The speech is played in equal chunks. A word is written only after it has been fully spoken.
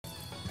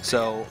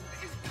So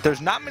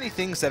there's not many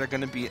things that are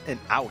going to be an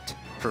out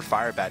for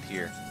Firebat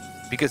here.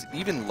 Because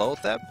even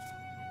Lotheb,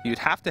 you'd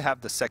have to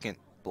have the second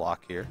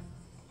block here.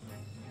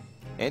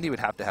 And you would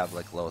have to have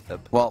like Lotheb.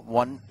 Well,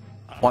 one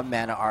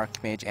mana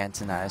Archmage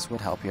Antonius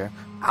would help here.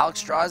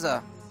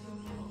 Alexstrasza!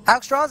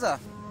 Alexstrasza!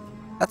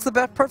 That's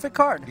the perfect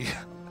card.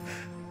 Yeah,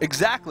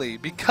 exactly,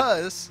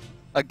 because,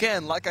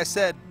 again, like I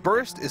said,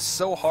 Burst is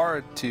so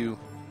hard to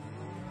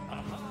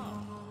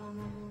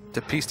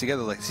piece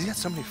together. Like, he's got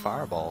so many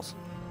fireballs.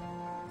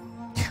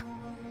 Yeah,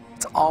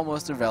 it's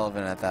almost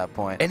irrelevant at that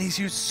point. And he's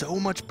used so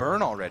much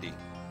burn already.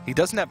 He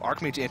doesn't have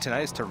Archmage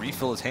Antonius to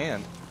refill his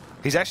hand.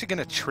 He's actually going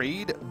to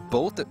trade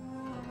both.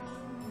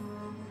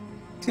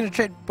 He's going to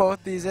trade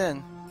both these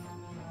in.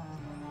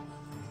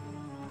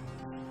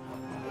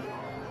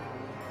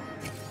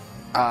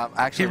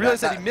 Actually, he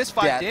realized that he missed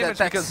 5 damage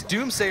because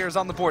Doomsayer's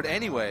on the board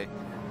anyway.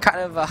 Kind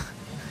of,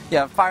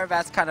 yeah,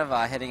 Firebat's kind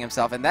of hitting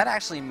himself, and that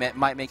actually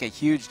might make a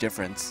huge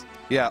difference.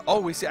 Yeah,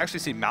 oh, we actually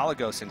see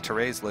Malagos in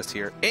Teray's list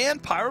here,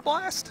 and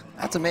Pyroblast?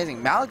 That's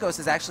amazing. Malagos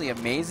is actually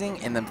amazing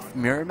in the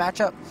mirror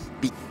matchup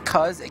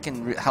because it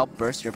can help burst your